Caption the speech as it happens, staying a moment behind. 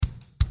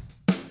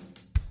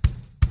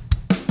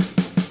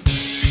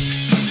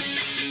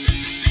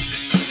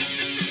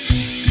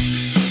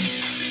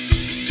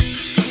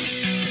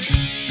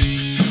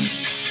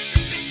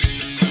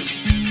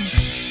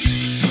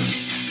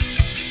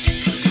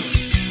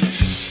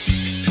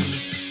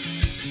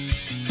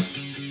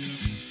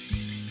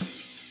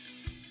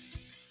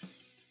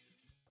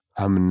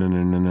La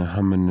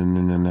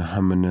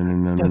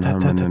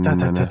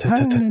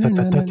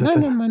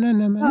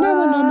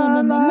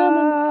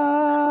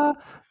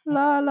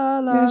la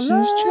la This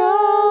la. is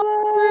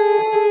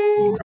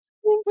Charlie.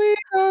 We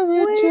are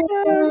We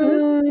are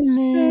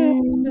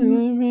returning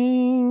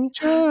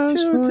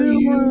just for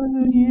you.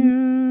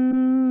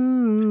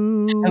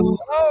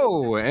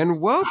 Hello and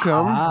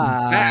welcome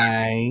back.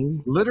 Hi.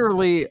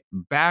 Literally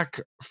back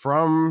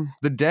from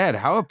the dead.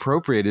 How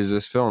appropriate is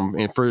this film?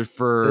 And for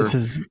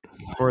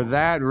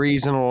that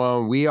reason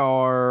alone, we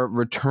are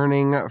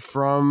returning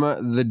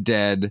from the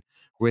dead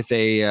with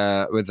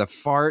a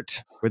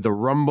fart, with a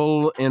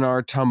rumble in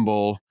our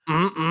tumble.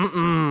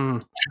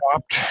 Chopped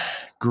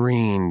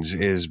Greens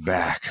is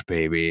back,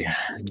 baby.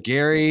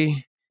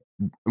 Gary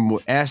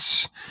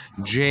S.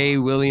 J.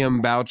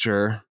 William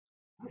Boucher.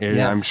 And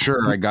Yes. I'm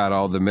sure I got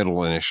all the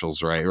middle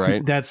initials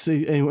right? That's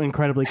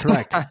incredibly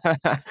correct.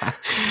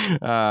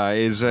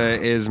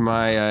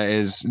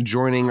 Is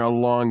joining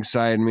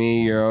alongside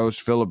me your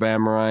host Philip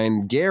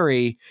Amrine.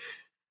 Gary,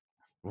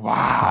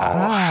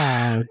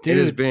 wow, dude.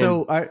 it has been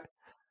So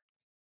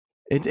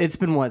it's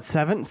been what,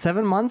 7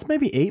 months,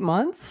 maybe 8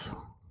 months.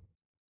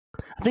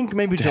 I think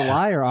maybe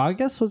July or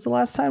August was the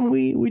last time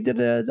we did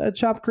a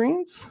Chopped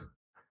Greens.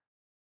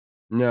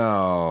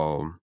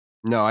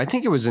 No, I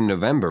think it was in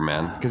November,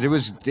 man, because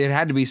it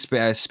had to be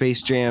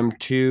Space Jam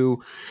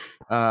 2,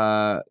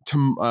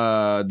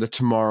 the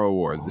Tomorrow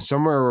Award,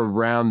 somewhere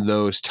around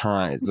those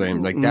times,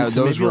 like that.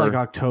 So those maybe were like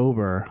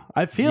October.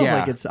 It feels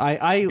like it's.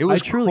 I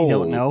truly cold.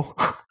 don't know.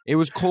 It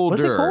was colder.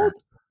 Was it cold?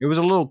 It was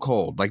a little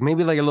cold, like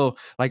maybe like a little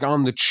like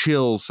on the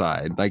chill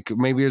side. Like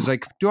maybe it was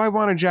like, do I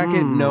want a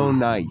jacket? No,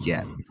 not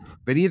yet.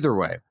 But either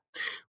way,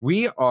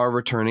 we are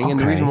returning, and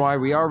the reason why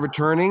we are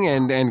returning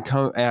and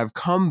have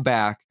come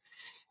back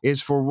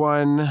is for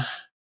one,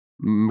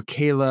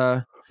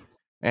 Michaela,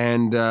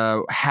 and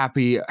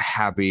happy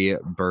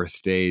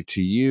birthday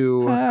to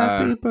you.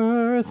 Happy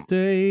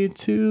birthday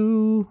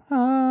to.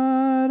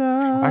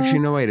 Actually,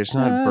 no, wait, it's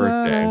not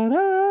birthday.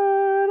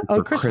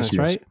 Oh, Christmas,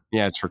 right?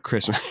 Yeah, it's for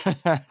Christmas.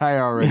 I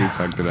already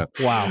fucked it up.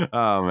 Wow.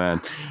 Oh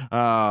man.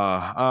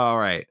 All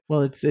right.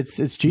 Well, it's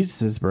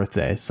Jesus's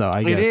birthday, so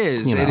I guess it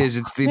is. You know. It is.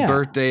 It's the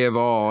birthday of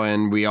all,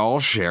 and we all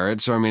share it.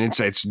 So I mean,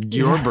 it's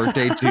your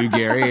birthday too,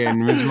 Gary,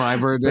 and it's my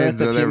birthday.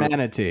 Birth of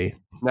humanity.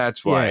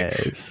 That's why.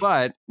 Yes.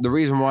 But the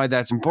reason why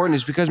that's important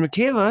is because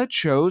Michaela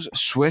chose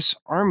Swiss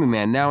Army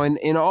Man. Now,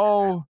 in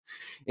all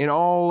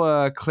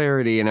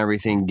clarity and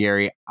everything,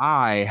 Gary,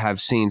 I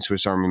have seen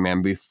Swiss Army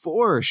Man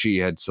before she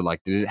had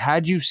selected it.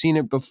 Had you seen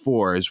it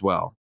before as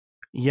well?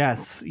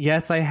 Yes,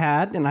 I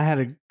had, and I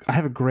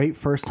have a great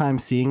first time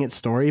seeing it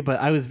story, but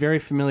I was very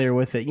familiar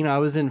with it. You know, I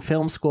was in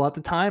film school at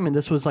the time, and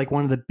this was like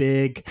one of the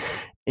big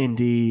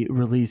indie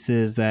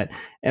releases that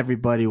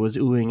everybody was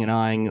oohing and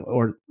eyeing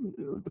or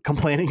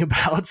complaining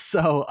about.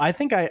 So I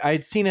think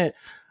I'd seen it.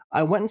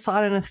 I went and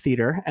saw it in a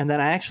theater, and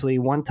then I actually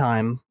one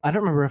time, I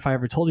don't remember if I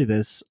ever told you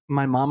this,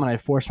 my mom and I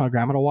forced my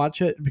grandma to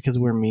watch it because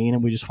we're mean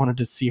and we just wanted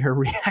to see her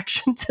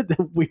reaction to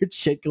the weird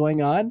shit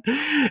going on.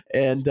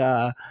 And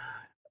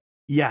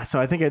yeah,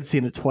 so I think I'd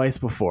seen it twice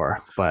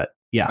before, but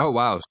yeah. Oh,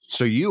 wow.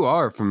 So you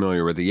are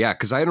familiar with it. Yeah,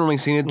 because I'd only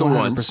seen it the 100%.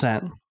 once.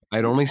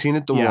 I'd only seen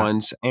it the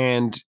once,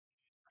 and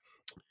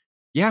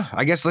yeah,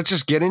 I guess let's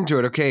just get into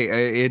it.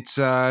 Okay, it's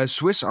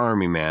Swiss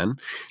Army Man,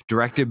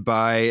 directed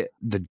by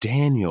the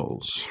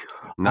Daniels.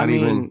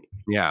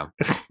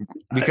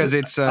 Because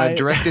it's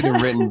directed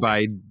and written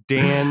by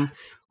Dan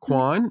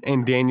Kwan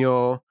and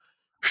Daniel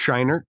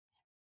Scheinert.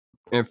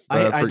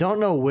 I don't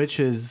know which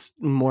is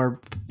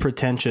more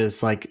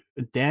pretentious, like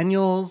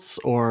Daniels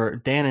or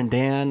Dan and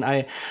Dan.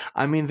 I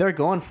mean, they're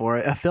going for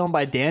it. A film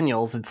by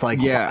Daniels, it's like,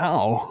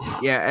 wow.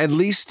 Yeah, at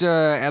least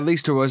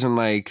it wasn't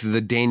like the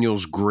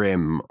Daniels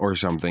Grimm or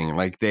something.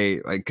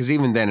 Because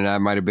even then I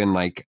might have been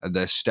like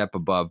the step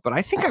above. But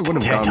I think I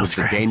would have gone with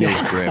the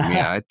Daniels Grimm.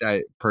 Yeah,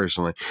 I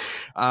personally.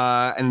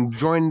 And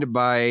joined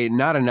by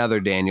not another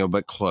Daniel,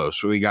 but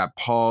close. We got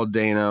Paul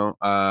Dano,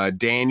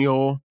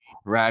 Daniel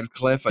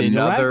Radcliffe, a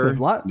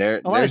lot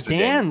of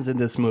Dans in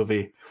this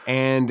movie.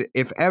 And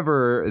if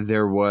ever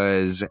there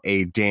was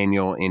a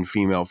Daniel in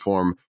female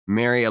form,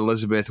 Mary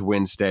Elizabeth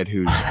Winstead,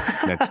 who's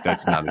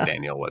that's not a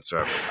Daniel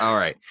whatsoever. All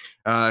right.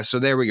 So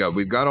there we go.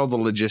 We've got all the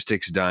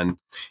logistics done.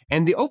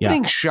 And the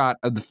opening shot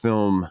of the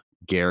film,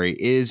 Gary,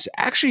 is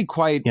actually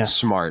quite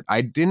smart. I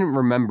didn't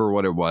remember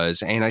what it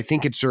was, and I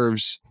think it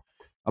serves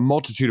a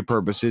multitude of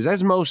purposes,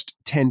 as most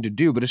tend to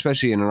do, but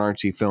especially in an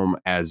artsy film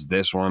as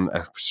this one,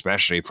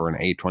 especially for an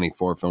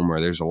A24 film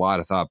where there's a lot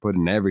of thought put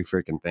in every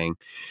freaking thing.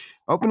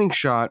 Opening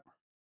shot,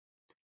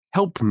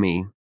 help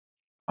me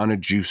on a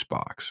juice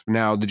box.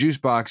 Now, the juice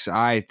box,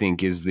 I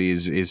think,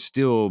 is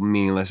still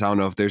meaningless. I don't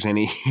know if there's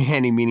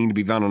any meaning to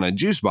be found on a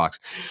juice box,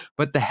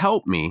 but the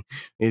help me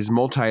is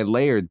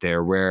multi-layered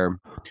there, where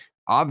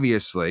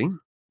obviously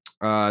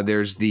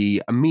there's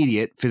the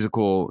immediate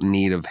physical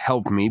need of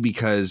help me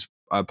because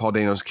Paul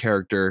Dano's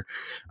character,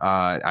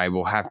 I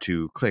will have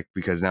to click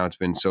because now it's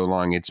been so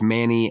long. It's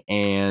Manny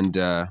and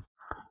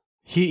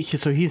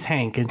So he's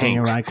Hank, and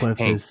Daniel Hank. Radcliffe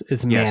Hank. is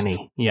Yes.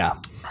 Manny. Yeah.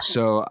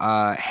 So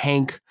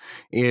Hank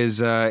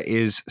is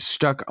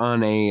stuck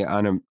on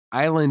an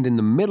island in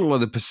the middle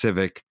of the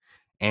Pacific,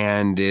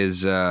 and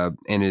is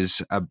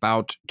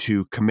about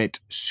to commit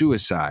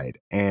suicide,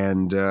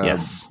 and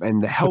Yes. the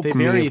With help a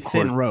me, very of course,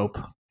 thin rope,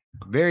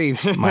 very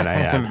might I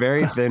add.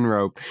 very thin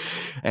rope,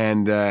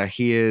 and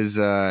he is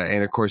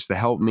and of course the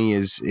help me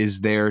is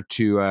there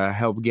to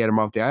help get him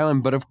off the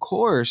island, but of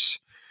course,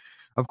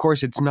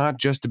 it's not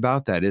just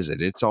about that, is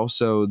it? It's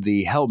also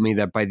the help me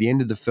that by the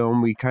end of the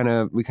film we kind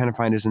of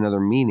find as another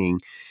meaning,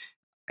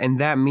 and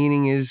that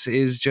meaning is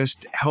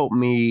just help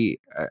me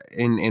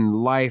in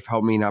life,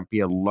 help me not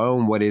be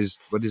alone. What is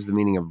the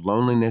meaning of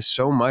loneliness?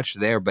 So much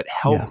there, but Yeah.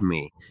 help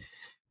me.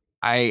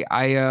 I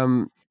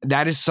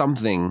that is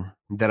something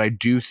that I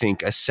do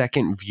think a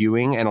second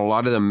viewing, and a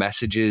lot of the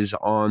messages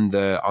on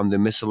the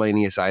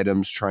miscellaneous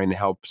items trying to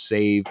help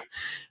save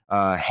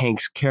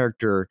Hank's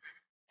character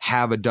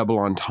have a double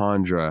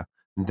entendre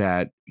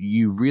that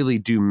you really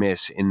do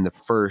miss in the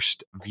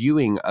first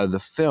viewing of the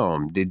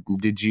film.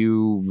 Did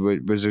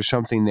you, was there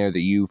something there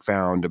that you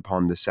found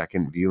upon the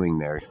second viewing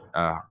there,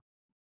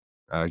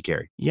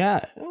 Gary?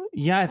 Yeah,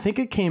 yeah, I think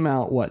it came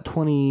out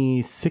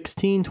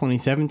 2016,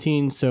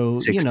 2017. So,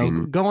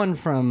 16. going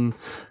from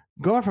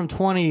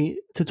 20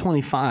 to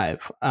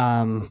 25,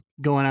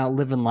 going out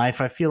living life.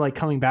 I feel like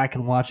coming back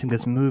and watching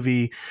this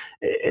movie,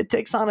 it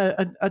takes on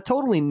a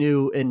totally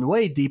new and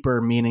way deeper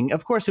meaning.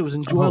 Of course, it was Oh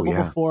enjoyable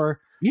yeah, before.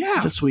 It's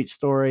yeah. a sweet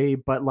story,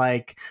 but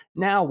like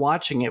now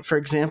watching it, for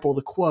example,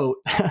 the quote,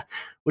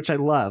 which I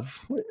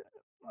love,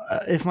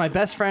 if my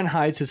best friend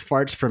hides his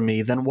farts from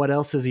me, then what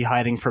else is he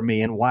hiding from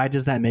me? And why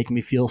does that make me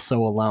feel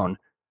so alone?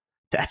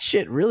 That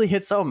shit really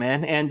hits home,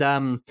 man.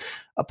 And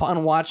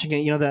upon watching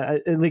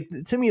it, like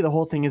to me, the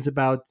whole thing is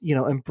about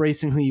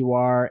embracing who you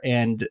are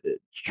and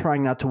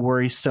trying not to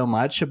worry so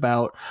much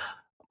about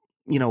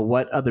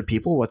what other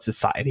people, what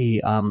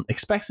society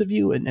expects of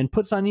you and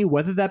puts on you,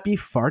 whether that be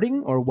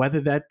farting or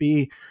whether that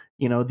be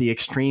the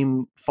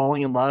extreme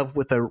falling in love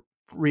with a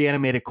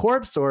reanimated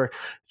corpse or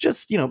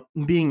just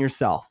being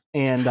yourself.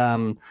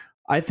 And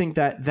I think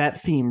that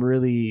theme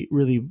really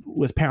really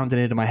was pounded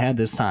into my head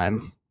this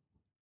time.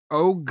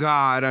 Oh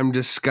God, I'm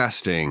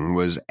disgusting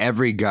was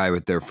every guy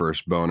with their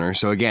first boner.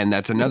 So again,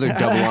 that's another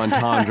double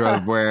entendre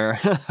of where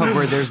of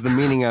where there's the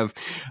meaning of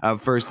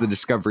first the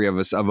discovery of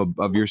us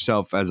of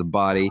yourself as a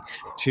body,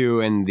 two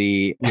in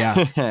the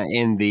Yeah.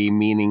 in the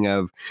meaning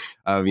of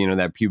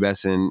that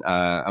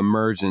pubescent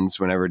emergence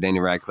whenever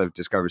Daniel Radcliffe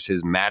discovers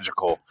his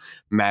magical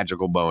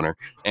boner,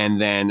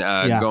 and then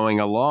Yeah. going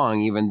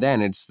along, even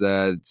then it's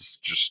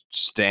just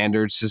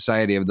standard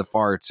society of the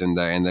farts and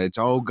it's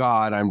oh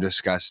God, I'm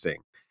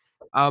disgusting.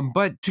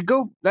 But to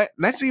go,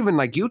 that's even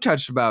like you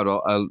touched about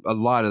a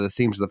lot of the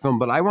themes of the film.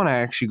 But I want to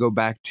actually go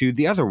back to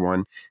the other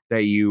one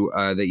that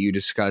you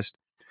discussed.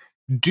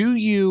 Do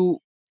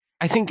you?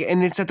 I think,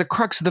 and it's at the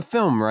crux of the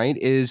film, right?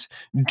 Is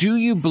do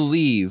you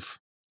believe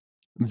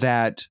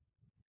that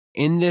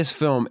in this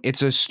film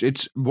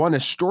it's one, a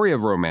story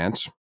of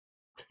romance.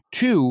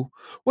 Two,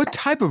 what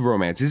type of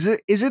romance is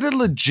it a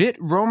legit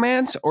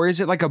romance, or is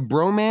it like a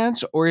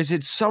bromance, or is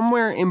it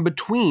somewhere in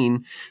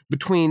between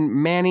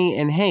Manny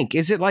and Hank?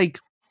 Is it like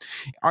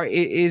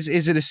is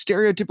it a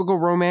stereotypical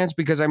romance?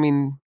 Because I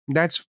mean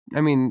that's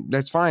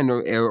fine,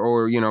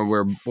 or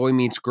where boy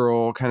meets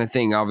girl kind of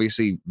thing.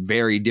 Obviously,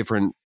 very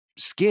different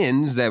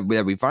skins that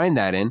we find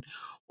that in,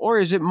 or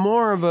is it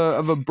more of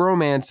a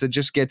bromance that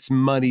just gets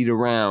muddied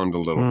around a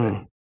little bit?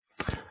 Mm.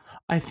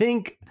 I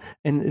think,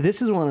 and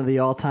this is one of the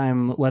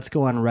all-time let's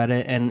go on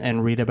Reddit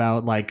and read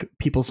about like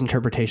people's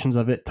interpretations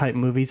of it type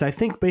movies. I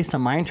think based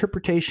on my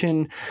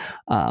interpretation,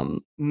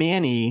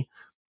 Manny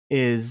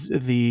is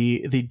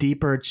the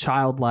deeper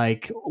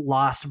childlike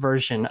lost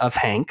version of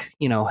Hank,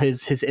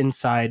 his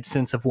inside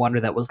sense of wonder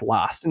that was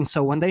lost. And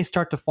so when they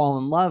start to fall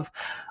in love,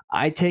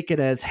 I take it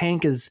as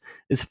Hank is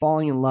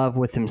falling in love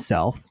with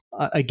himself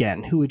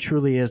again, who he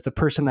truly is, the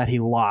person that he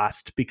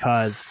lost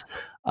because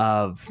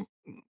of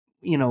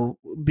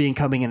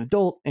becoming an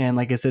adult, and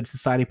like I said,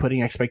 society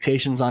putting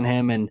expectations on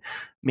him. And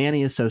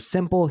Manny is so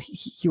simple.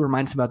 He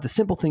reminds him about the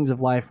simple things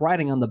of life,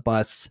 riding on the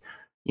bus,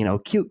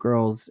 cute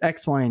girls,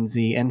 X, Y, and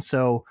Z. And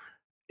so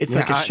it's Yeah,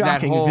 like a that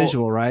shocking whole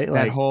visual, right? that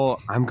Like, whole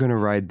I'm gonna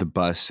ride the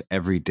bus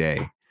every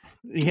day.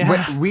 But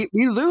yeah. we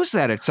lose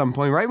that at some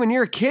point, right? When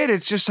you're a kid,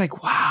 it's just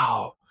like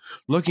wow,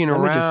 looking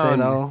Let me just say around.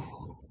 though,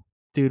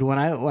 dude, when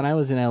I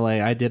was in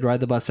LA, I did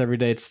ride the bus every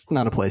day. It's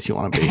not a place you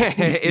want to be.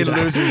 It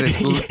loses its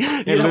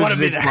You don't want to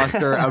be there.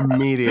 luster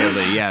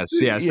immediately. Yes,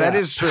 that Yeah,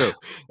 is true.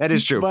 That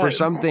is true. For but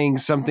some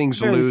things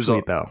very lose.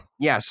 sweet though.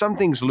 Yeah, some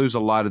things lose a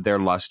lot of their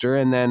luster,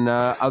 and then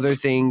other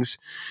things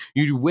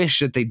you wish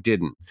that they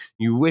didn't.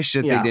 You wish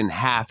that they Yeah. didn't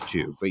have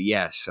to. But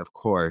yes, of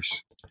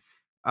course.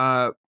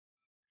 Uh,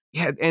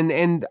 yeah,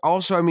 and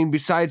also, I mean,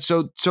 besides,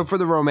 so for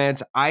the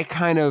romance, I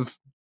kind of,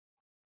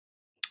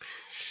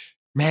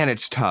 man,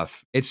 it's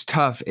tough. It's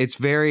tough. It's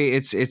very.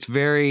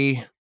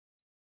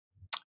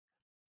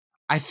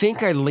 I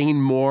think I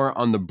lean more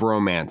on the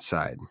bromance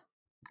side.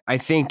 I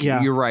think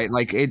Yeah. you're right.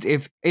 Like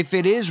if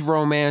it is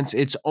romance,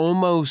 it's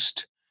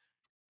almost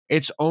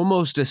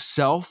a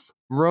self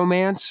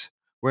romance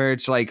where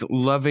it's like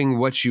loving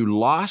what you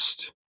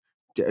lost,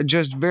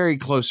 just very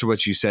close to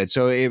what you said.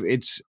 So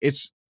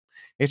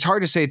it's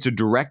hard to say it's a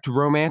direct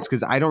romance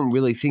because I don't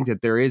really think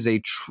that there is a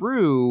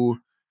true.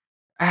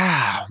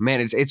 Ah, man,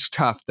 it's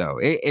tough though.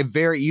 It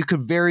very you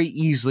could very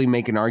easily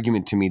make an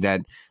argument to me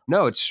that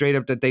no, it's straight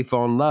up that they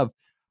fall in love.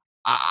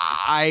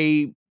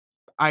 I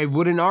I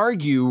wouldn't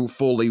argue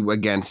fully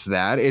against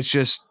that. It's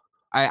just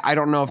I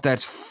don't know if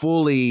that's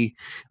fully.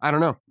 I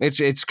don't know.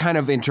 It's kind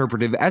of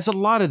interpretive, as a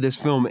lot of this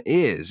film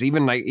is,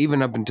 even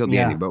up until the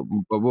Yeah. ending. But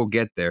we'll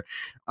get there.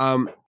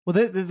 Um,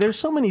 Well, there's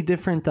so many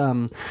different.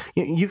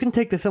 You can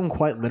take the film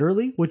quite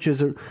literally, which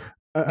is a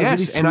really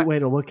yes, and sweet way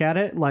to look at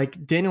it.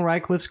 Like Daniel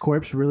Radcliffe's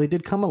corpse really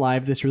did come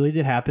alive. This really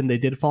did happen. They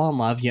did fall in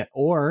love. Yet,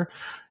 or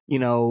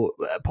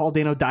Paul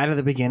Dano died at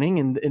the beginning,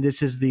 and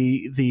this is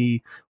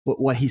the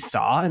what he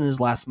saw in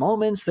his last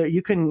moments. That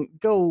you can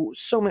go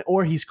so many,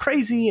 or he's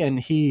crazy and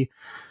he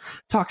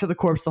talk to the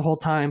corpse the whole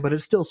time, but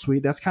it's still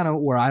sweet. That's kind of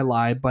where I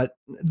lie, but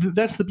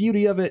that's the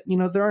beauty of it.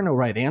 There are no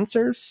right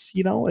answers.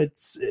 and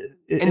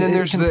then It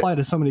there's can apply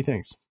to so many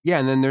things.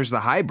 and then there's the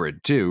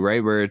hybrid too,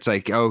 right? Where it's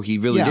like, oh, he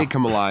really Yeah. did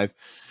come alive,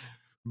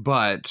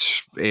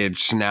 but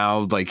it's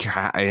now like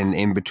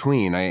in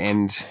between.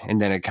 And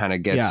then it kind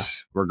of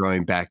gets we're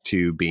going back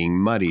to being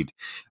muddied.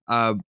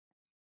 Uh,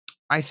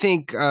 I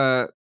think.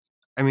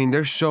 I mean,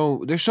 there's so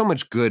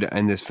much good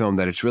in this film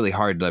that it's really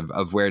hard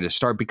of where to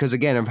start because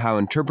again of how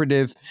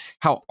interpretive,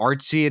 how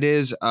artsy it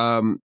is.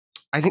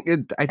 I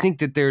think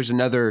that there's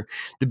the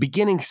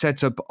beginning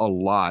sets up a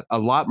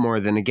lot more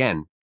than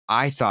again.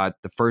 I thought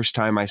the first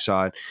time I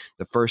saw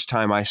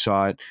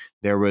it,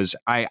 there was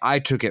I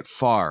took it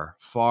far,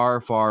 far,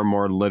 far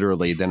more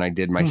literally than I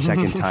did my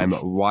second time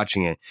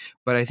watching it.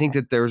 But I think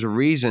that there's a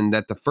reason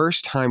that the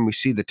first time we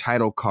see the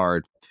title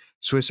card,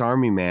 Swiss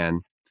Army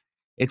Man,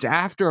 it's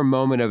after a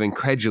moment of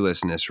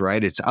incredulousness,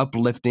 right? It's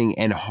uplifting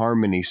and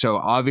harmony. So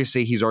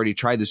obviously he's already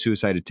tried the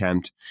suicide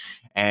attempt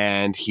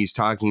and he's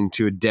talking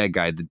to a dead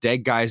guy. The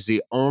dead guy's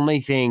the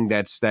only thing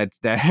that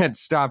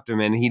stopped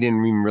him and he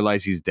didn't even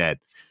realize he's dead.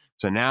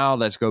 So now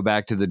let's go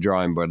back to the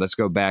drawing board. Let's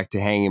go back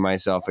to hanging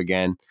myself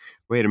again.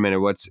 Wait a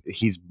minute,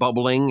 he's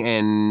bubbling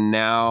and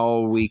now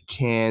we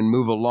can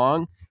move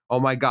along. Oh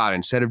my God,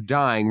 instead of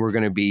dying, we're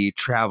going to be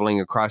traveling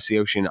across the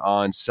ocean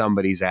on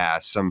somebody's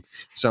ass. Some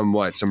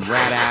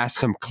rat ass,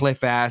 some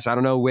cliff ass. I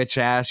don't know which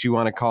ass you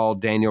want to call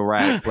Daniel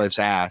Radcliffe's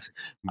ass,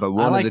 but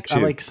one of the two.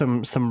 I like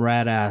some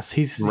rat ass.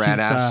 He's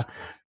ass.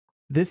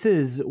 This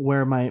is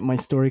where my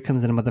story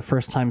comes in about the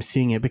first time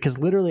seeing it, because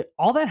literally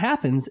all that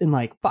happens in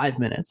like 5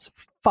 minutes,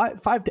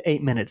 5 to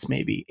 8 minutes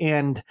maybe.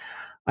 And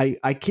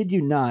I kid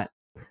you not,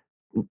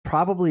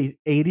 probably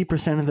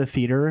 80% of the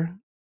theater,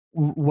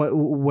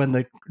 when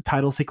the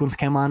title sequence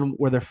came on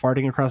where they're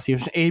farting across the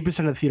ocean, 80%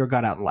 of the theater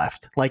got out and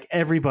left. Like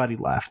everybody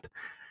left.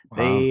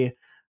 Wow.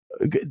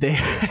 They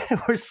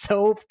were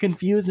so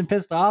confused and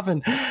pissed off,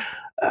 and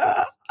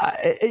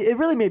it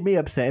really made me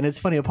upset. And it's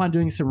funny, upon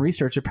doing some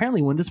research,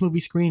 apparently when this movie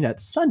screened at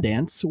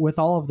Sundance with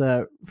all of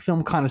the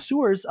film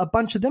connoisseurs, a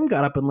bunch of them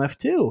got up and left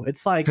too.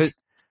 It's like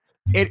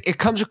it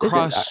comes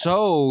across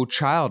so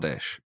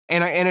childish,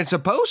 and it's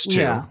supposed to.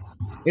 Yeah.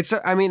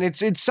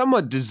 It's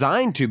somewhat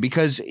designed to,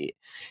 because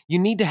you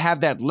need to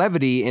have that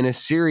levity in a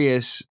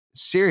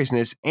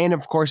seriousness, and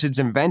of course it's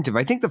inventive.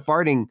 I think the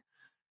farting,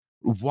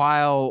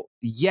 while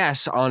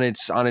yes on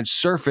its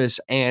surface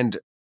and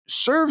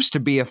serves to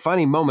be a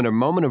funny moment, a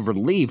moment of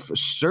relief,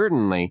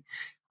 certainly,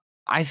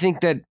 I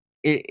think that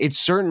it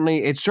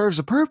serves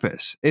a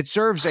purpose. It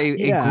serves a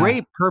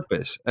great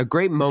purpose, a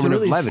great moment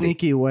of levity.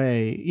 Sneaky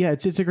way. Yeah,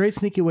 it's a great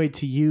sneaky way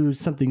to use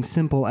something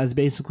simple as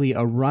basically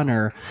a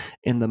runner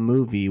in the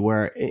movie,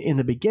 where in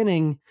the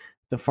beginning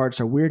the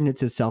farts are weird and it's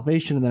his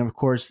salvation, and then of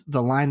course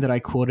the line that I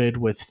quoted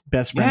with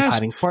best friends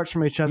hiding farts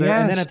from each other,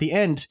 and then at the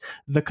end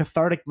the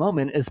cathartic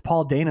moment is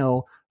Paul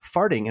Dano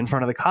farting in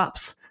front of the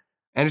cops.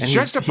 And it's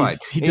justified.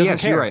 He doesn't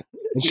care. You're right.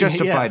 It's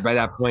justified by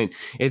that point.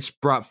 It's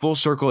brought full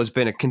circle. It's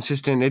been a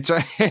consistent.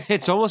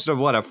 It's almost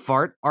a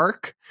fart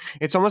arc.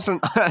 It's almost an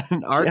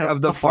arc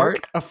of the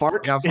fart. A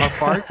fart. Yeah, a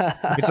fart.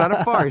 It's not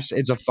a farce.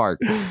 It's a fart.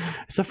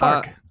 It's a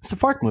fart. It's a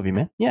fart movie,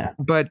 man. Yeah.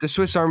 But the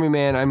Swiss Army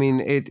Man, I mean,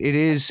 it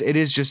is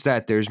just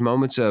that. There's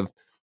moments of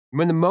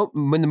when the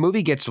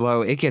movie gets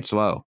low, it gets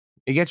low.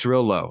 It gets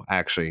real low,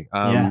 actually.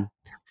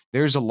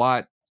 There's a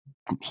lot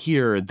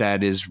here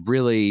that is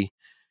really.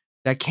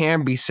 That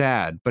can be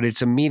sad, but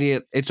it's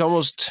immediate. It's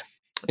almost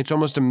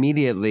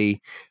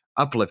immediately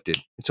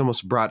uplifted. It's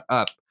almost brought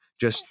up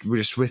just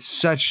with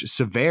such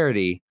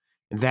severity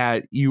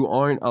that you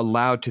aren't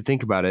allowed to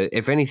think about it.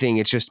 If anything,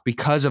 it's just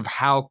because of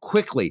how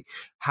quickly,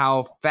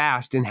 how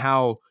fast, and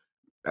how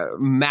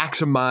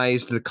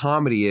maximized the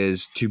comedy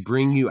is to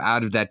bring you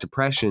out of that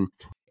depression.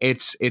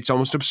 It's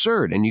almost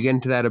absurd, and you get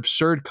into that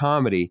absurd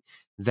comedy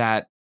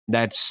that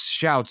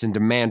shouts and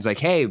demands like,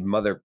 "Hey,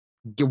 mother."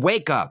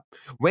 Wake up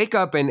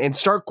and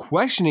start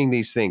questioning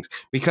these things,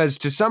 because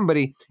to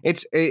somebody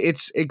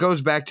it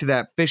goes back to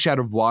that fish out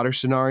of water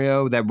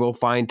scenario that we'll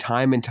find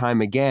time and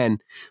time again,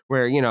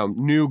 where,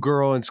 new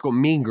girl in school,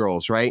 Mean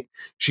Girls, right?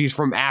 She's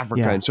from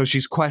Africa, Yeah. and so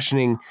she's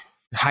questioning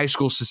high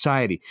school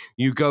society.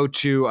 You go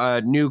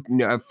to new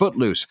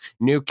Footloose,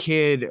 new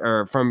kid,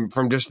 or from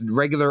just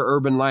regular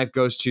urban life,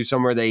 goes to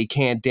somewhere that he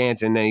can't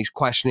dance, and then he's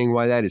questioning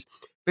why that is.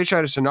 Fish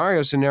out of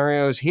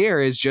scenarios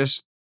here is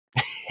just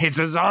it's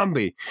a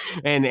zombie,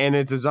 and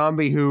it's a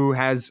zombie who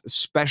has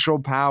special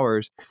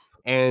powers,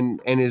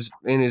 and is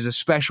a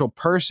special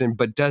person,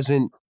 but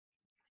doesn't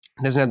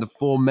have the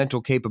full mental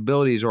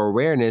capabilities or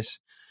awareness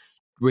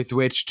with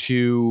which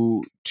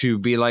to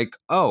be like,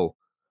 oh,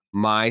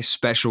 my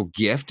special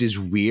gift is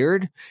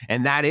weird.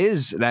 And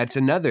that's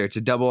another, it's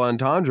a double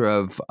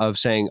entendre of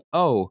saying,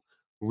 oh,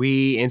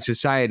 we in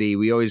society,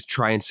 we always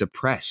try and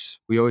suppress,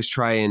 we always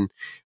try and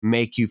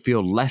make you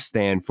feel less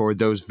than for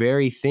those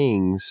very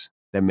things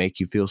that make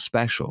you feel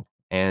special.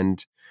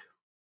 And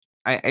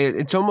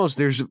it's almost,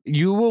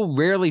 you will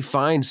rarely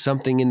find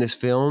something in this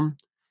film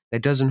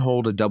that doesn't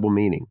hold a double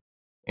meaning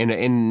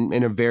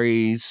in a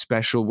very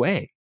special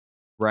way,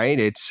 right?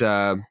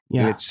 Yeah.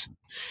 It's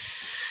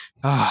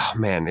oh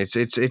man,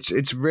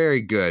 it's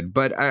very good.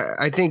 But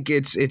I think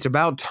it's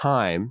about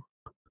time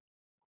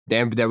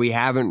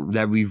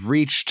that we've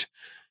reached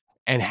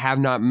and have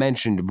not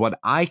mentioned what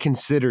I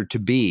consider to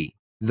be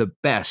the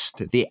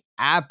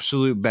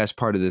absolute best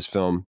part of this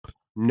film.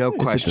 No Is it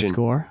the question.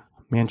 score?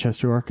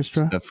 Manchester It's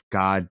Orchestra? the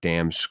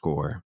goddamn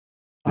score.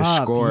 The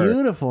Ah, score,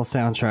 beautiful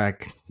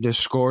soundtrack. the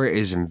score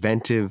is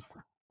inventive.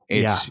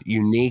 Yeah. It's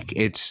unique.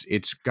 It's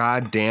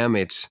goddamn.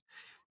 I It's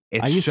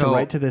used to so.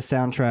 write to this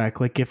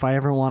soundtrack. Like if I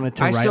ever wanted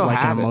to I write still like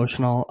an have it.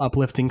 emotional,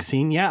 uplifting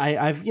scene, yeah,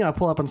 I've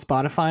pull up on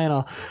Spotify and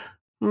I'll.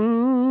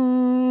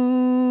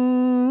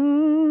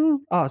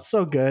 Oh, it's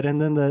so good. And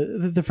then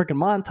the freaking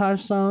montage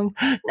song.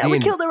 Now The we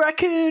in- killed a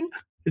raccoon.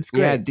 It's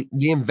yeah, great.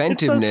 the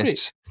It's so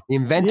sweet. Yeah.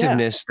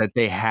 inventiveness that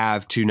they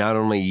have to not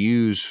only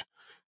use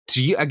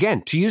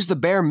again to use the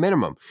bare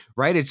minimum,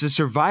 right? It's a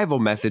survival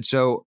method.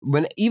 So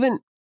when even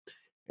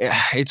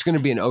it's going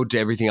to be an ode to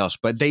everything else,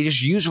 but they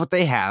just use what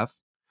they have.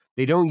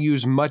 They don't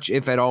use much,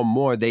 if at all,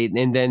 more.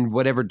 And then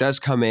whatever does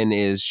come in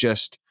is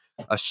just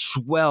a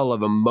swell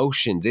of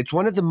emotions. It's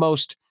one of the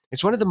most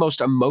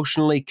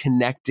emotionally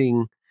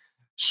connecting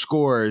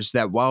scores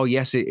that, while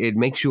yes, it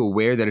makes you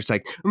aware that it's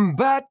like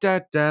ba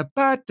da da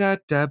ba da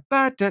da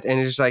ba da, and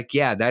it's just like,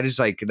 yeah, that is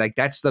like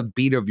that's the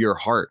beat of your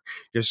heart,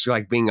 just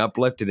like being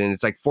uplifted, and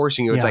it's like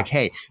forcing you. It's Yeah. like,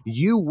 hey,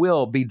 you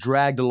will be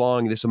dragged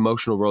along this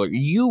emotional roller.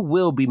 You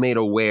will be made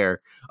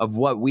aware of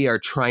what we are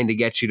trying to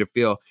get you to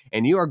feel,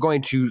 and you're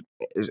going to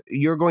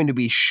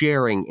be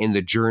sharing in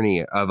the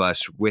journey of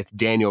us with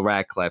Daniel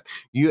Radcliffe.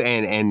 You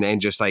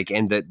and just like,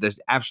 and the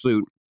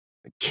absolute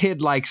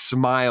kid-like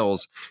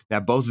smiles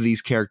that both of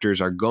these characters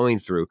are going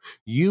through,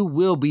 you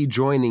will be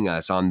joining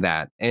us on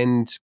that.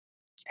 And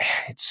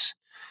it's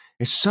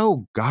it's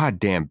so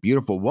goddamn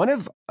beautiful. One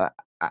of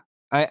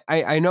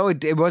I know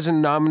it wasn't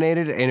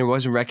nominated and it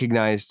wasn't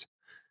recognized.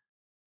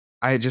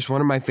 I just one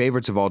of my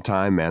favorites of all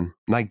time, man.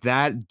 Like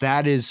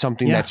that is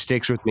something Yeah. that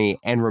sticks with me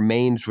and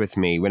remains with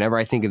me whenever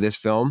I think of this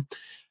film.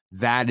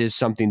 That is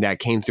something that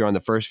came through on the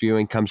first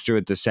viewing, comes through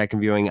at the second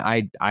viewing.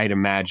 I'd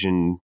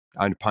imagine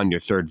upon your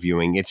third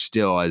viewing, it's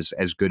still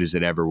as good as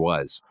it ever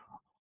was.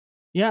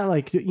 Yeah,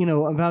 like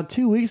about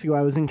 2 weeks ago,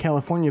 I was in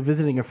California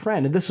visiting a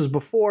friend, and this was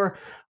before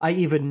I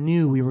even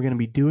knew we were going to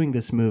be doing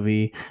this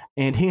movie.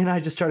 And he and I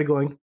just started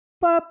going,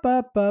 ba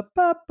ba ba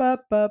ba ba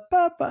ba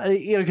ba, ba,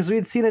 because we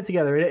had seen it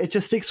together. It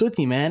just sticks with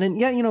you, man. And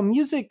yeah,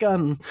 music.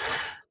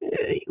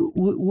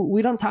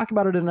 We don't talk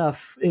about it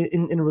enough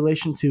in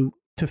relation to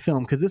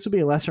film, because this would be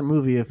a lesser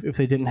movie if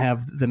they didn't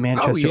have the Oh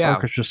Manchester yeah,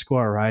 Orchestra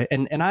score, right?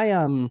 And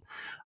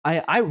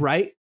I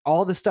write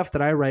all the stuff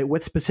that I write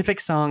with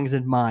specific songs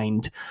in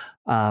mind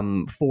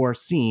for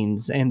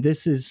scenes, and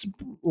this is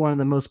one of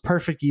the most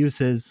perfect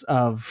uses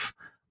of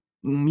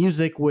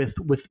music with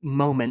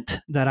moment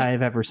that I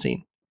have ever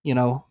seen.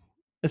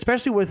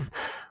 Especially with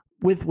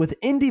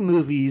indie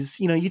movies,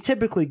 you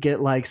typically get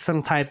like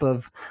some type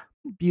of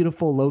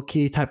beautiful low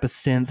key type of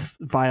synth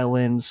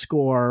violin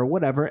score,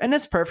 whatever, and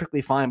it's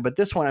perfectly fine. But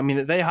this one, I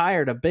mean, they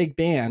hired a big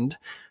band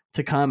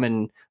to come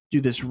and do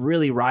this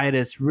really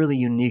riotous, really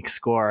unique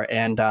score,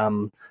 and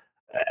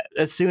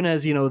as soon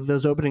as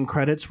those opening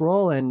credits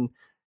roll and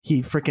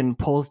he freaking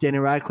pulls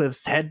Daniel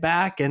Radcliffe's head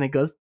back and it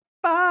goes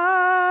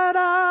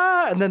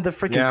ba-da, and then the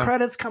freaking yeah.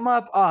 credits come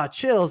up. Ah,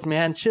 chills,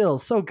 man,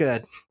 chills. So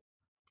good.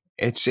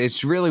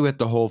 It's really what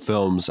the whole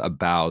film's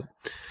about,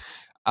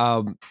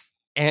 um,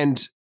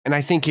 and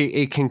I think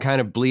it can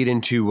kind of bleed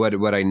into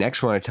what I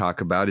next want to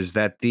talk about is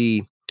that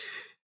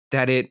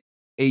it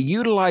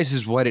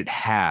utilizes what it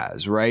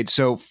has, right?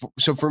 So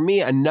for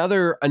me,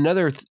 another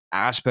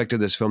aspect of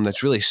this film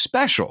that's really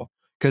special,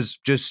 because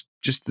just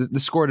the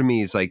score to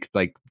me is like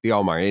the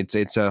Hallmark.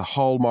 It's a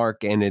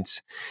hallmark, and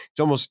it's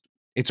almost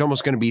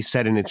going to be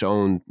set in its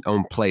own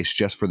place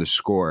just for the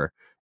score.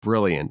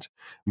 brilliant.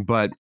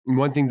 But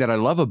one thing that I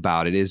love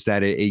about it is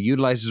that it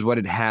utilizes what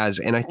it has,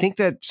 and I think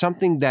that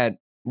something that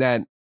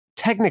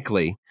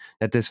technically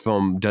that this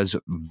film does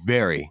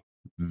very,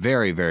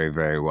 very, very,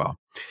 very well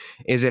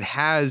is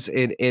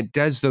it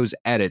does those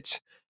edits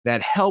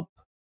that help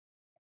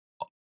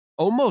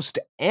almost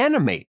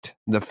animate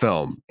the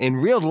film in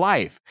real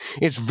life.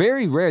 It's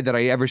very rare that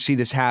I ever see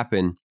this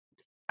happen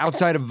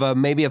outside of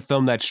maybe a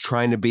film that's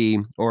trying to be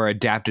or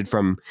adapted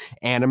from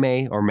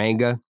anime or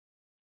manga.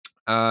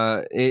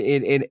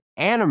 It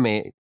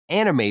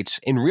animates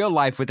in real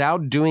life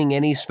without doing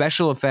any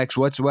special effects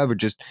whatsoever,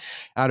 just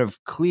out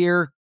of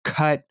clear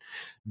cut,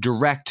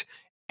 direct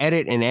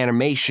edit and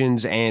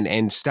animations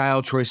and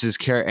style choices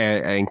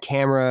and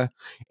camera.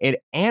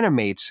 It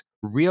animates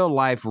real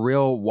life,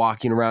 real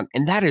walking around,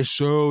 and that is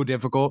so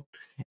difficult.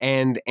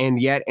 And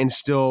yet and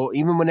still,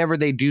 even whenever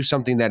they do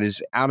something that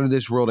is out of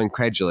this world,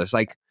 incredulous,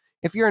 like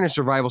if you're in a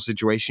survival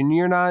situation,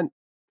 you're not.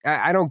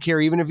 I don't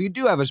care even if you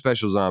do have a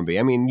special zombie.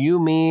 I mean, you,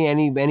 me,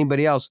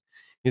 anybody else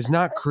is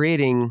not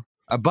creating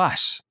a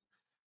bus.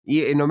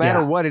 No matter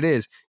Yeah. what it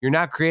is, you're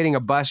not creating a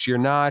bus. You're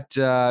not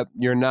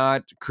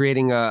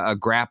creating a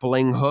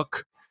grappling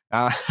hook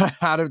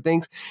out of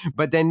things.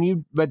 But then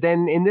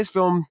in this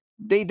film,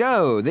 they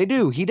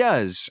do. He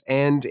does,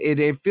 and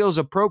it feels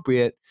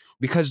appropriate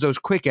because those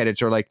quick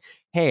edits are like,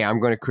 hey, I'm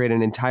going to create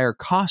an entire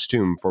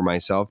costume for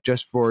myself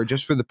just for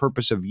the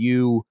purpose of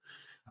you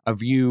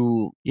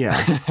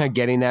Yeah.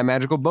 getting that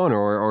magical boner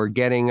or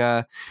getting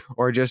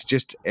or just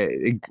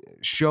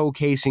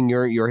showcasing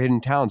your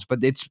hidden talents.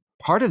 But it's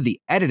part of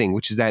the editing,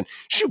 which is that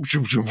shoom,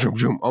 shoom, shoom, shoom,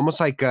 shoom, almost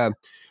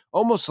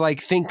like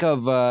think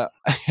of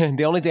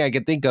the only thing I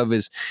can think of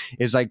is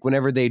like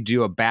whenever they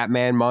do a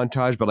Batman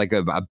montage, but like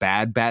a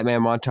bad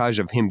Batman montage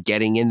of him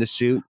getting in the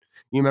suit.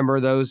 You remember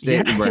those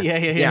Yeah. where where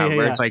Yeah.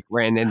 it's like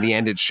and in the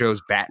end it shows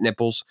bat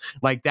nipples.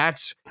 Like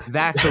that's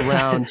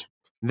around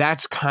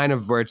that's kind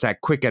of where it's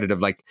that quick edit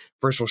of like,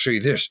 first we'll show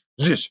you this,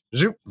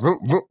 zoom, vroom,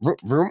 vroom, vroom,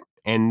 vroom,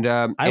 I and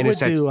would it's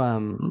that.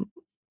 do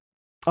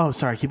oh,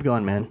 sorry, keep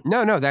going, man.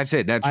 No, that's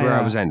it. That's I where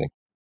I was ending.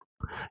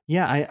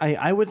 Yeah,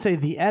 I would say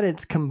the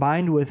edits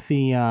combined with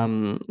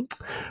the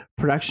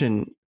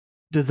production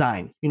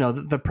design,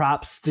 the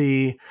props,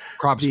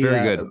 Props the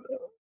very good.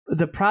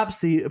 the props,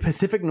 the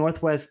Pacific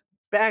Northwest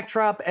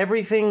backdrop,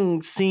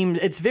 everything seemed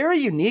it's very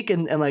unique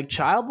and like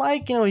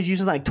childlike. He's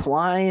using like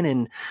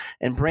twine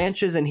and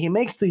branches, and he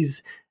makes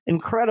these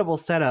incredible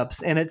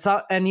setups. And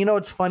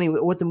it's funny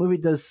what the movie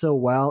does so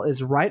well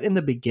is right in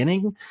the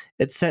beginning,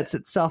 it sets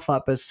itself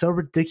up as so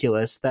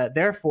ridiculous that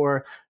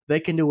therefore they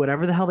can do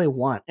whatever the hell they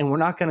want, and we're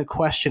not going to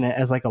question it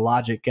as like a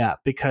logic gap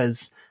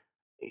because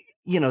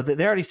they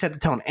already set the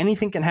tone.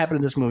 Anything can happen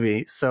in this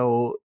movie.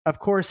 So of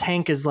course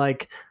Hank's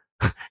like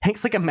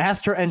a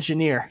master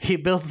engineer. He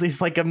builds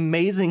these like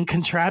amazing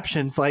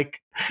contraptions.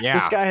 Like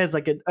this guy has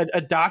like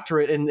a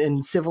doctorate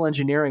in civil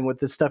engineering with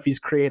the stuff he's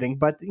creating.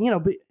 But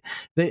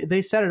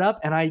they set it up,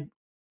 and I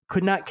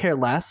could not care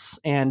less.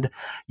 And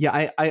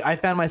yeah, I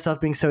found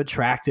myself being so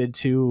attracted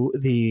to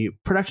the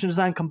production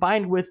design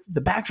combined with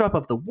the backdrop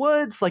of the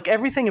woods. Like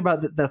everything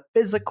about the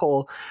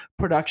physical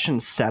production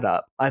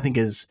setup, I think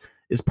is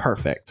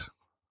perfect.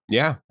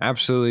 Yeah,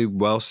 absolutely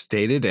well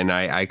stated, and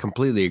I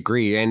completely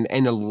agree. And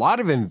a lot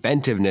of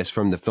inventiveness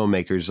from the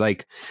filmmakers.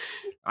 Like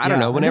I don't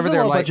know, whenever this is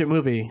they're a low like, budget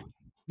movie,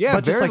 yeah,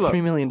 budget's very like low.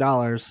 $3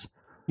 million.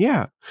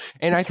 Yeah,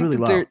 and I It's think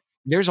really that low.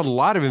 there's a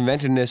lot of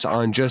inventiveness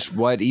on just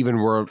what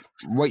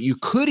you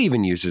could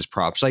even use as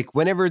props. Like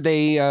whenever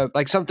they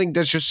like something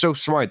that's just so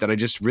smart that I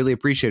just really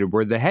appreciated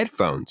were the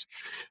headphones,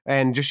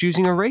 and just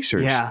using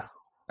erasers. Yeah.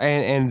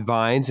 And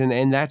vines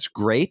and that's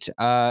great.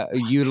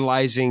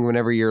 Utilizing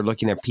whenever you're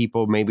looking at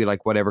people, maybe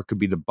like whatever could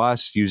be the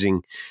bus,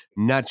 using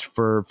nuts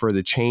for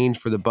the change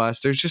for the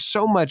bus. There's just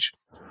so much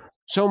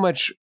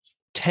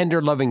tender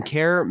loving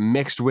care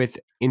mixed with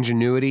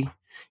ingenuity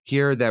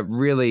here that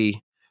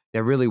really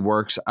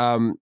works.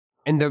 And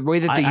the way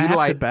that they I have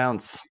utilize. to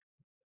bounce.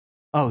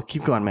 Oh,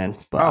 keep going, man.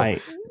 But Oh,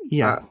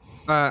 yeah.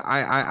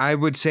 I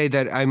would say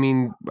that, I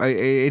mean,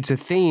 it's a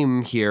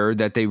theme here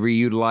that they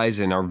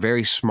reutilize and are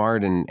very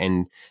smart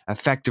and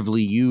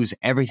effectively use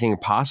everything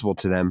possible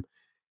to them.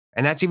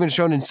 And that's even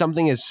shown in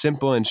something as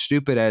simple and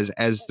stupid as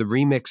the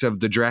remix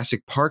of the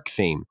Jurassic Park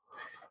theme.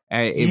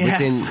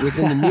 Yes.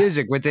 Within the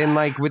music,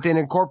 within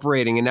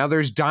incorporating, and now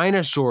there's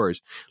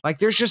dinosaurs. Like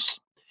there's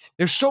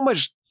so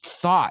much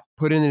thought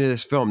put into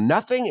this film.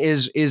 Nothing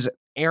is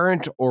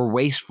errant or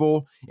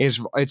wasteful.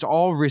 It's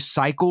all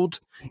recycled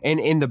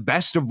and in the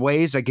best of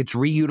ways. Like it's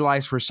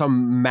reutilized for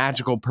some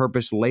magical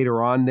purpose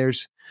later on.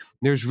 There's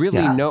really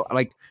Yeah. no,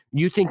 like,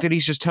 you think that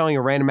he's just telling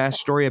a random ass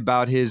story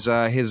about his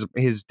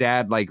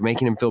dad like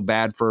making him feel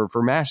bad for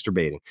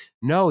masturbating.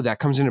 No, that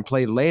comes into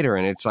play later,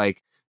 and it's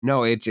like,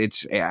 no,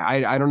 it's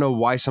I don't know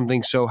why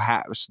something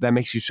that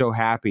makes you so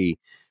happy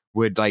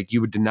would like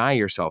you would deny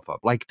yourself of.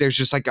 Like there's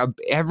just like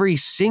every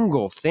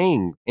single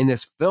thing in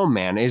this film,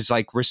 man, is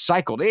like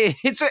recycled.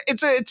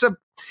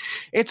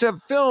 It's a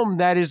film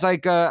that is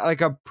like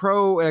a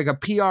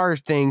PR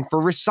thing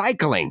for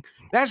recycling.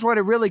 That's what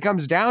it really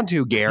comes down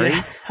to, Gary.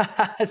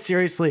 Yeah.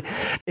 Seriously,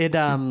 It's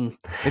a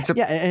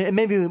it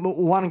made me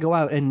want to go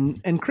out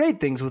and create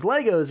things with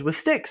Legos, with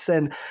sticks,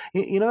 and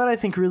you know what I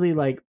think really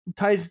like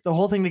ties the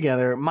whole thing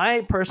together.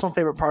 My personal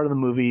favorite part of the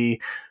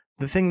movie,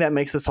 the thing that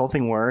makes this whole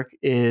thing work,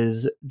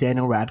 is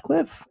Daniel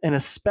Radcliffe, and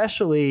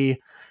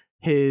especially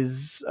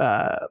his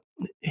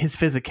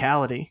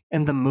physicality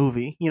in the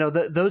movie. You know,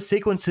 those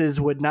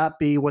sequences would not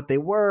be what they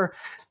were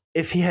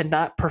if he had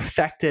not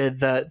perfected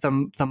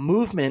the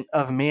movement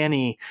of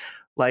Manny,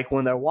 like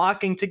when they're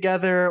walking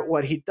together,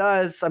 what he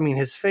does. I mean,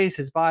 his face,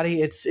 his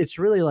body. It's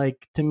really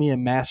like, to me, a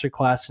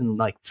masterclass in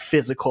like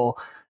physical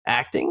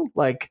acting.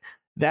 Like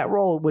that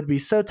role would be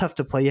so tough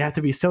to play. You have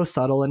to be so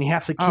subtle, and you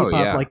have to keep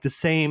up like the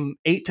same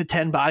 8 to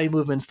 10 body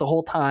movements the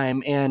whole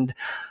time. And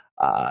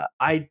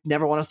I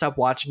never want to stop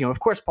watching him. Of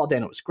course, Paul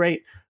Dano was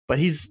great, but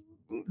he's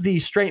the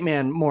straight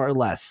man more or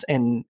less,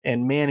 and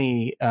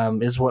Manny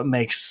is what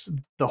makes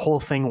the whole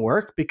thing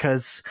work,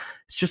 because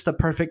it's just the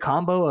perfect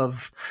combo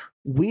of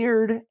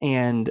weird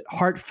and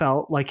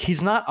heartfelt. Like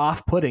he's not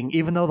off-putting,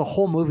 even though the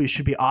whole movie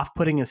should be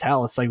off-putting as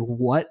hell. It's like,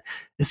 what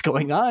is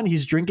going on?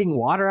 He's drinking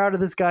water out of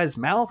this guy's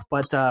mouth,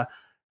 but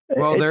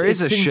well, there is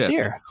a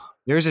sincere shift.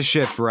 There's a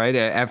shift, right?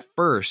 At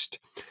first,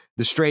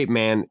 the straight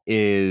man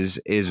is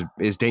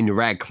Daniel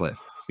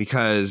Radcliffe,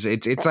 because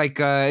it's like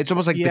it's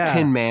almost like the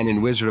Tin Man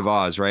in Wizard of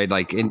Oz, right?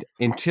 Like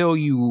until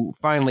you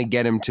finally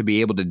get him to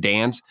be able to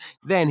dance,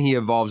 then he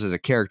evolves as a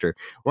character.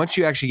 Once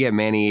you actually get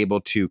Manny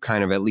able to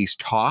kind of at least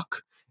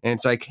talk, and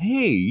it's like,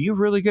 hey, you're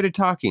really good at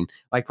talking.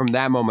 Like from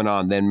that moment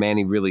on, then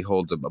Manny really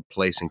holds a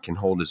place and can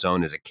hold his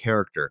own as a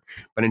character.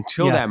 But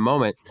until that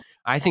moment,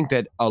 I think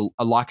that a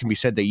lot can be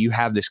said that you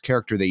have this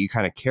character that you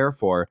kind of care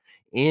for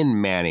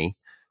in Manny,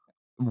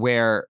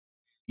 where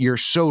you're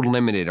so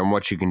limited on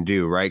what you can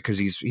do, right? Because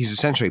he's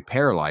essentially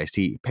paralyzed.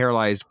 He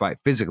paralyzed by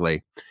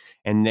physically,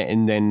 and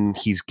then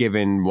he's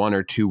given 1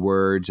 or 2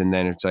 words, and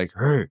then it's like,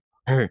 hey,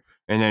 hey,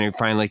 and then he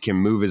finally can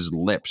move his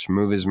lips,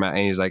 move his mouth,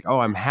 and he's like, oh,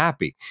 I'm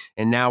happy.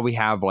 And now we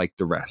have like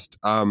the rest.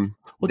 Well,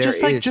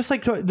 just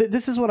like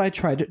this is what I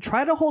try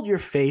to hold your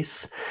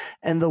face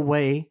and the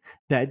way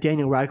that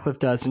Daniel Radcliffe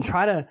does, and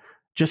try to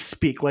just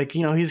speak. Like,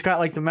 you know, he's got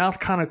like the mouth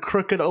kind of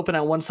crooked open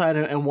at one side,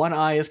 and one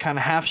eye is kind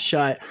of half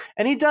shut,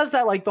 and he does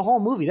that like the whole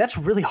movie. That's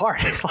really hard.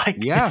 Like,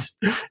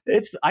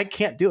 it's I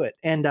can't do it.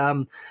 And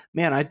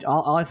man,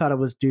 all I thought it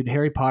was, dude,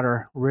 Harry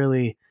Potter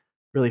really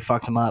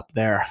fucked him up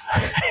there.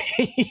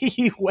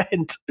 He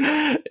went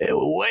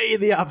way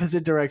the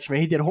opposite direction.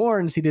 He did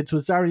horns, he did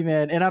Swiss Army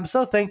Man, and I'm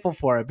so thankful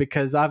for it,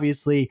 because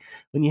obviously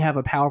when you have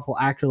a powerful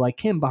actor like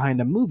him behind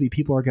a movie,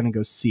 people are going to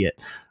go see it.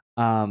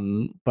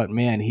 But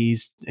man,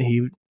 he's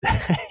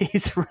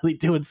really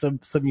doing some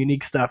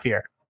unique stuff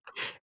here.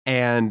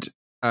 And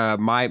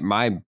my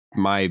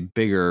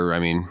bigger, I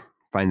mean,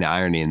 find the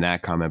irony in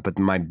that comment, but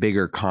my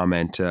bigger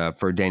comment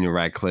for Daniel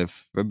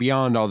Radcliffe,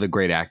 beyond all the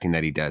great acting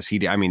that he does,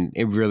 I mean,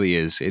 it really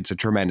is. It's a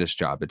tremendous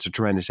job. It's a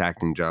tremendous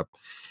acting job.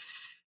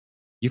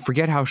 You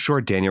forget how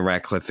short Daniel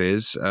Radcliffe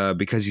is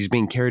because he's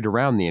being carried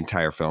around the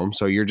entire film.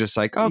 So you're just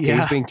like, okay,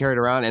 he's being carried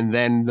around. And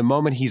then the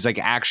moment he's like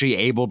actually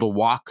able to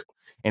walk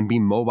and be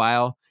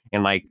mobile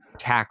and like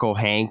tackle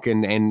Hank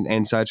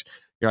and such,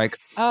 you're like,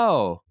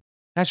 oh,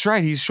 that's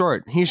right. He's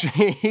short.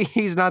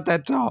 He's not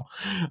that tall.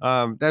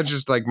 That's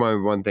just like my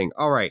one thing.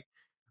 All right.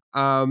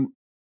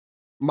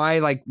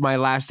 My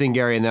last thing,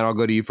 Gary, and then I'll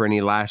go to you for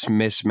any last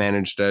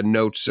mismanaged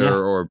notes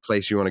or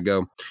place you want to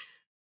go.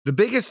 The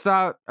biggest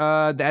thought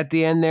at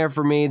the end there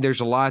for me,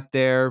 there's a lot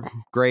there.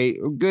 Great,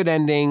 good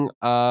ending.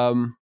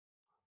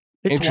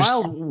 It's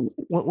wild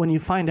when you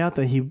find out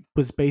that he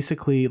was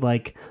basically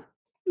like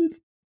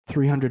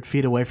 300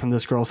 feet away from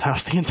this girl's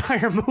house the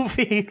entire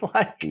movie.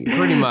 Like,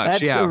 pretty much,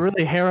 that's a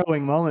really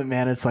harrowing moment,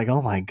 man. It's like,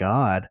 oh my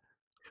God.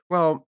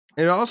 Well,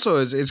 it also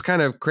it's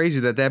kind of crazy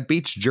that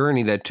beach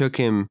journey that took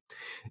him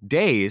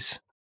days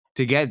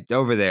to get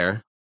over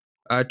there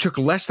took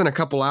less than a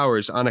couple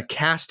hours on a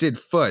casted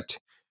foot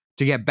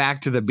to get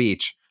back to the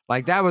beach.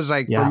 Like that was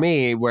like for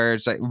me, where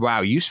it's like,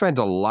 wow, you spent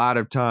a lot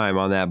of time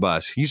on that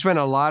bus. You spent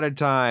a lot of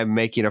time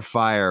making a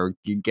fire,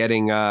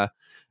 getting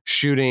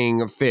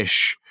shooting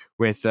fish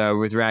with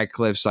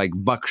Radcliffe's like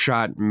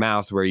buckshot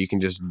mouth, where you can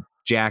just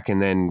jack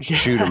and then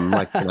shoot him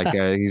like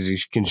he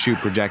can shoot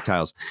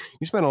projectiles.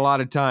 You spent a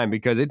lot of time,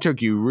 because it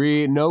took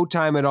you no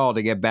time at all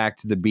to get back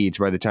to the beach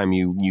by the time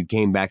you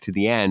came back to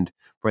the end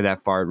for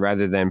that fart,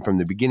 rather than from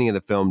the beginning of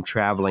the film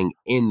traveling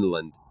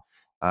inland.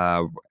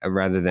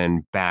 Rather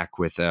than back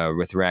with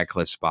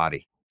Radcliffe's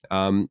body.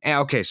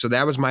 Okay, so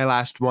that was my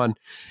last one.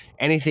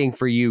 Anything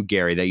for you,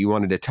 Gary, that you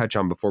wanted to touch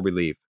on before we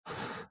leave?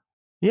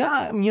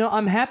 Yeah, you know,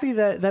 I'm happy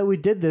that we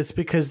did this,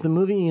 because the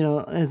movie, you know,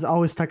 is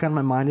always stuck on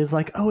my mind. Is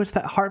like, oh, it's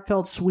that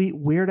heartfelt, sweet,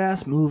 weird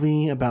ass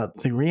movie about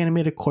the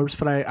reanimated corpse.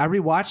 But I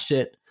rewatched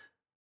it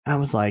And I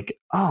was like,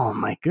 oh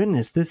my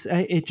goodness,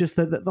 it just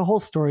the whole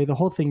story, the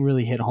whole thing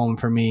really hit home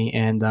for me,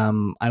 and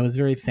I was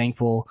very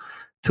thankful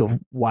to have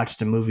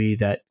watched a movie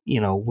that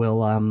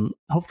will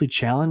hopefully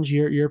challenge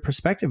your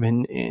perspective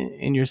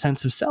and your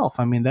sense of self.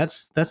 I mean,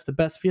 that's the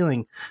best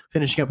feeling,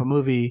 finishing up a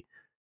movie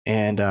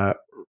and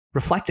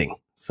reflecting.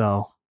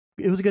 So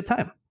it was a good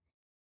time.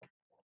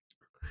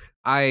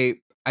 I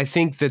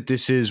think that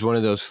this is one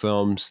of those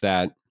films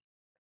that,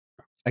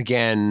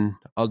 again,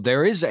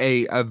 there is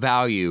a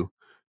value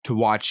to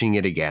watching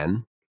it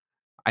again.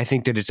 I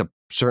think that it's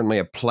certainly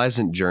a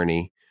pleasant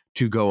journey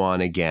to go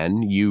on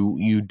again.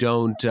 You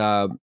don't.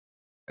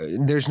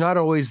 There's not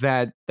always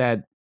that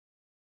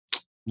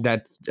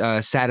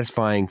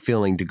satisfying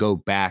feeling to go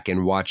back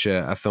and watch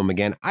a film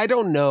again. I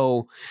don't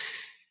know.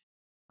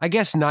 I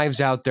guess Knives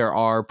Out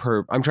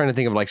I'm trying to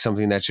think of like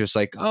something that's just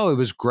like, oh, it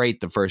was great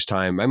the first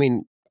time. I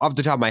mean, off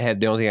the top of my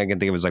head, the only thing I can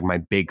think of is like My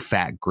Big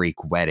Fat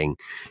Greek Wedding.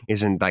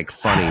 Isn't like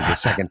funny the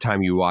second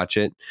time you watch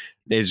it.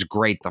 It's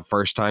great the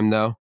first time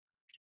though.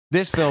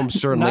 This film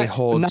certainly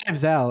holds.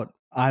 Knives Out.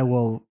 I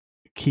will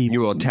keep.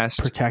 You will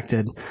test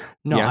protected.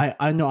 No, yeah.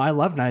 I know. I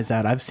love Knives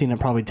Out. I've seen it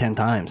probably 10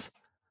 times.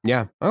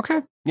 Yeah. Okay.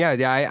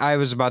 Yeah. I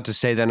was about to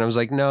say that. And I was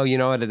like, no, you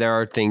know what? There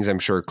are things, I'm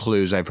sure,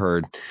 clues I've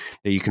heard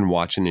that you can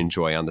watch and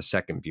enjoy on the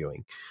second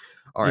viewing.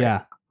 All right.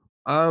 Yeah.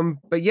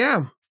 But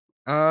yeah.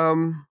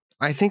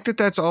 I think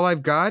that's all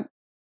I've got.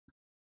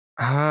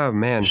 Oh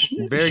man,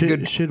 very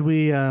good. Should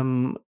we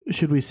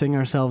sing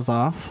ourselves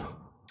off?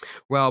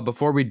 Well,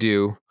 before we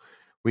do,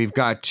 we've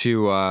got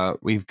to how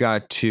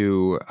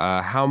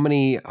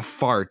many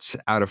farts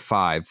out of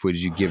 5 would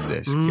you give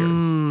this,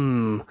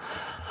 Kieran?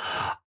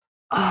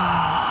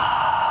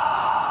 I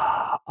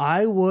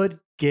would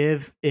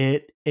give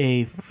it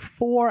a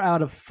 4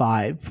 out of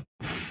 5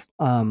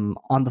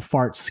 on the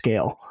fart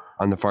scale.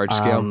 On the fart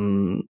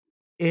scale?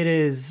 It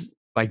is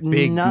like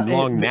big,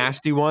 long,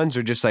 nasty ones,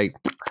 or just like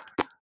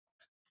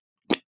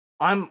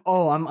I'm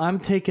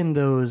taking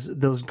those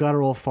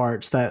guttural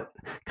farts that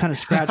kind of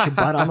scratch your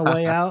butt on the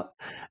way out,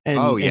 and,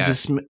 and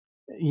just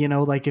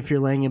like if you're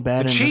laying in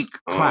bed, the and cheek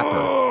clapper.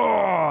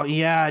 Oh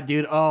yeah,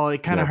 dude. Oh,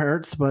 it kind of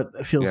hurts, but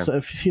it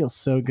feels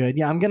so good.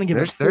 Yeah, I'm gonna give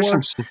it 4.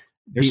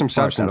 There's some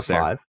substance there.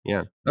 5.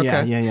 Yeah.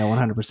 Okay. Yeah.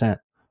 100%.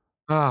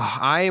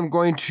 I am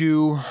going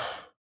to.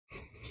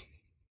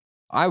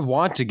 I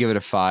want to give it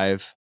a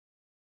 5.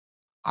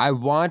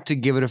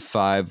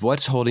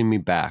 What's holding me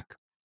back?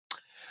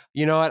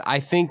 You know what?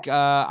 I think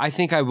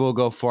I will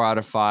go 4 out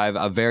of 5.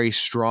 A very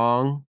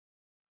strong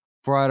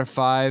 4 out of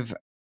 5.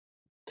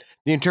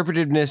 The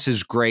interpretiveness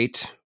is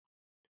great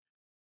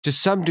to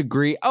some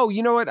degree. Oh,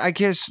 you know what? I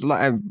guess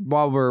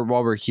while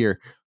we're here,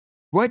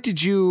 what do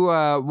you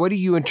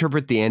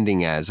interpret the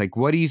ending as? Like,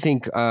 what do you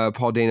think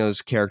Paul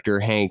Dano's character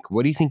Hank?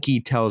 What do you think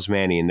he tells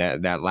Manny in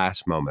that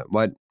last moment?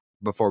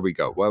 Before we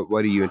go,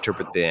 what do you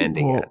interpret the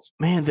ending as?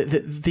 Man,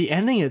 the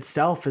ending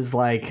itself is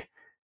like,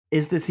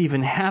 is this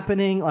even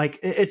happening? Like,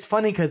 it's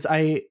funny because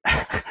I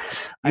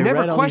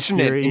never questioned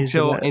it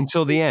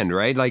until the end,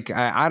 right? Like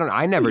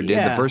I never did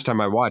the first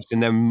time I watched,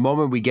 and the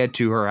moment we get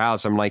to her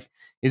house, I'm like,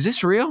 is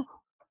this real?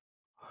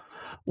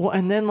 Well,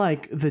 and then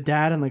like the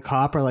dad and the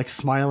cop are like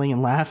smiling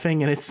and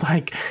laughing, and it's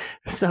like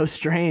so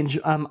strange.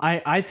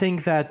 I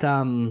think that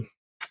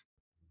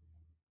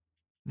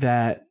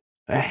that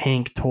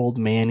Hank told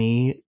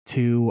Manny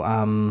to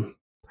I don't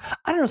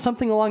know,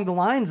 something along the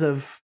lines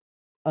of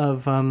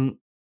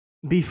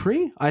be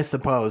free, I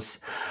suppose.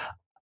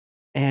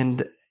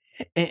 And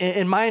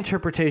in my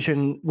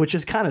interpretation, which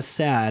is kind of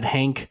sad,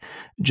 Hank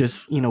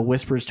just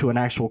whispers to an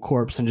actual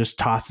corpse and just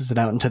tosses it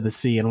out into the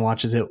sea and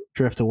watches it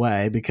drift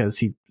away because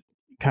he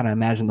kind of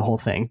imagined the whole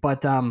thing.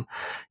 But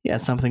yeah,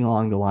 something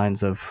along the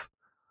lines of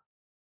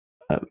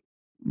or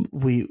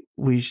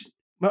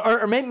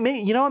maybe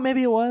you know what,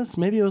 maybe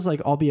it was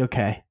like, I'll be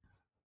okay,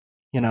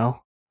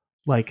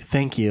 like,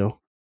 thank you,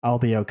 I'll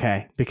be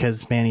okay,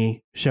 because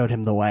Manny showed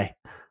him the way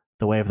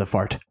of the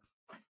fart.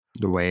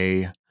 The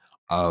way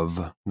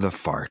of the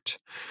fart.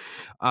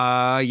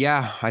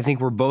 Yeah, I think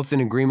we're both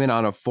in agreement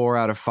on a 4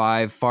 out of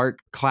 5 fart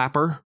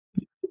clapper.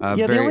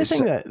 Yeah, the only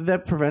thing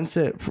that prevents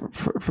it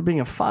for being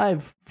a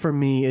 5 for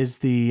me is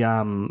the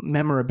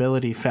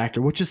memorability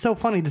factor, which is so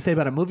funny to say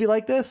about a movie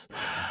like this.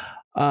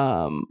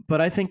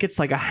 But I think it's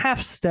like a half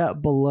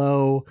step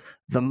below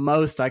the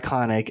most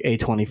iconic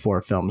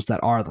A24 films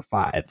that are the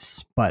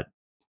 5s. But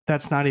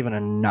that's not even a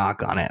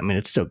knock on it. I mean,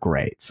 it's still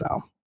great.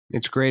 So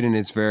it's great in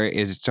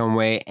its own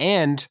way,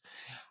 and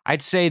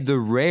I'd say the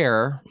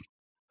rare,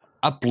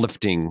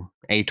 uplifting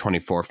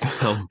A24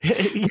 film.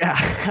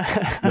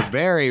 Yeah. The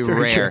very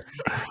rare.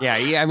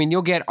 Yeah. I mean,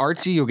 you'll get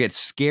artsy, you'll get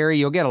scary,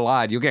 you'll get a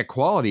lot, you'll get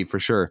quality for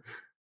sure.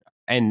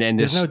 And then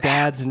there's no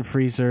dads in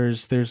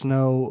freezers. There's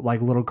no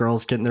like little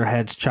girls getting their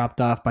heads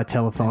chopped off by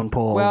telephone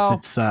poles.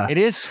 Well, it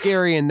is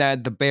scary in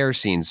that the bear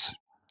scene's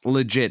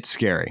legit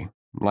scary.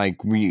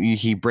 Like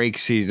he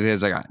breaks,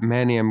 he's like,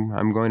 Manny,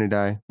 I'm going to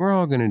die. We're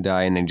all going to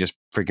die. And then just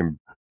freaking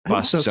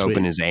busts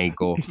open his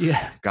ankle.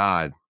 Yeah.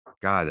 God,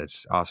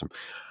 that's awesome.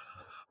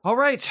 All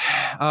right.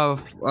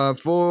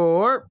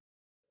 For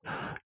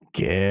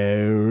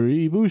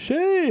Gary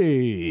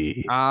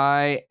Boucher.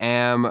 I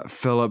am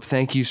Philip.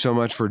 Thank you so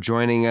much for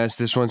joining us.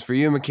 This one's for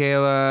you,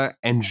 Michaela.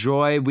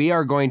 Enjoy. We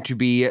are going to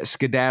be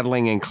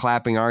skedaddling and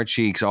clapping our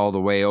cheeks all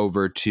the way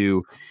over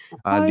to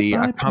the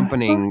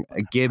accompanying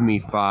Give Me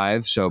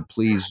Five. So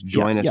please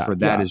join us for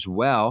that as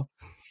well.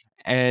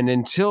 And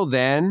until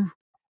then,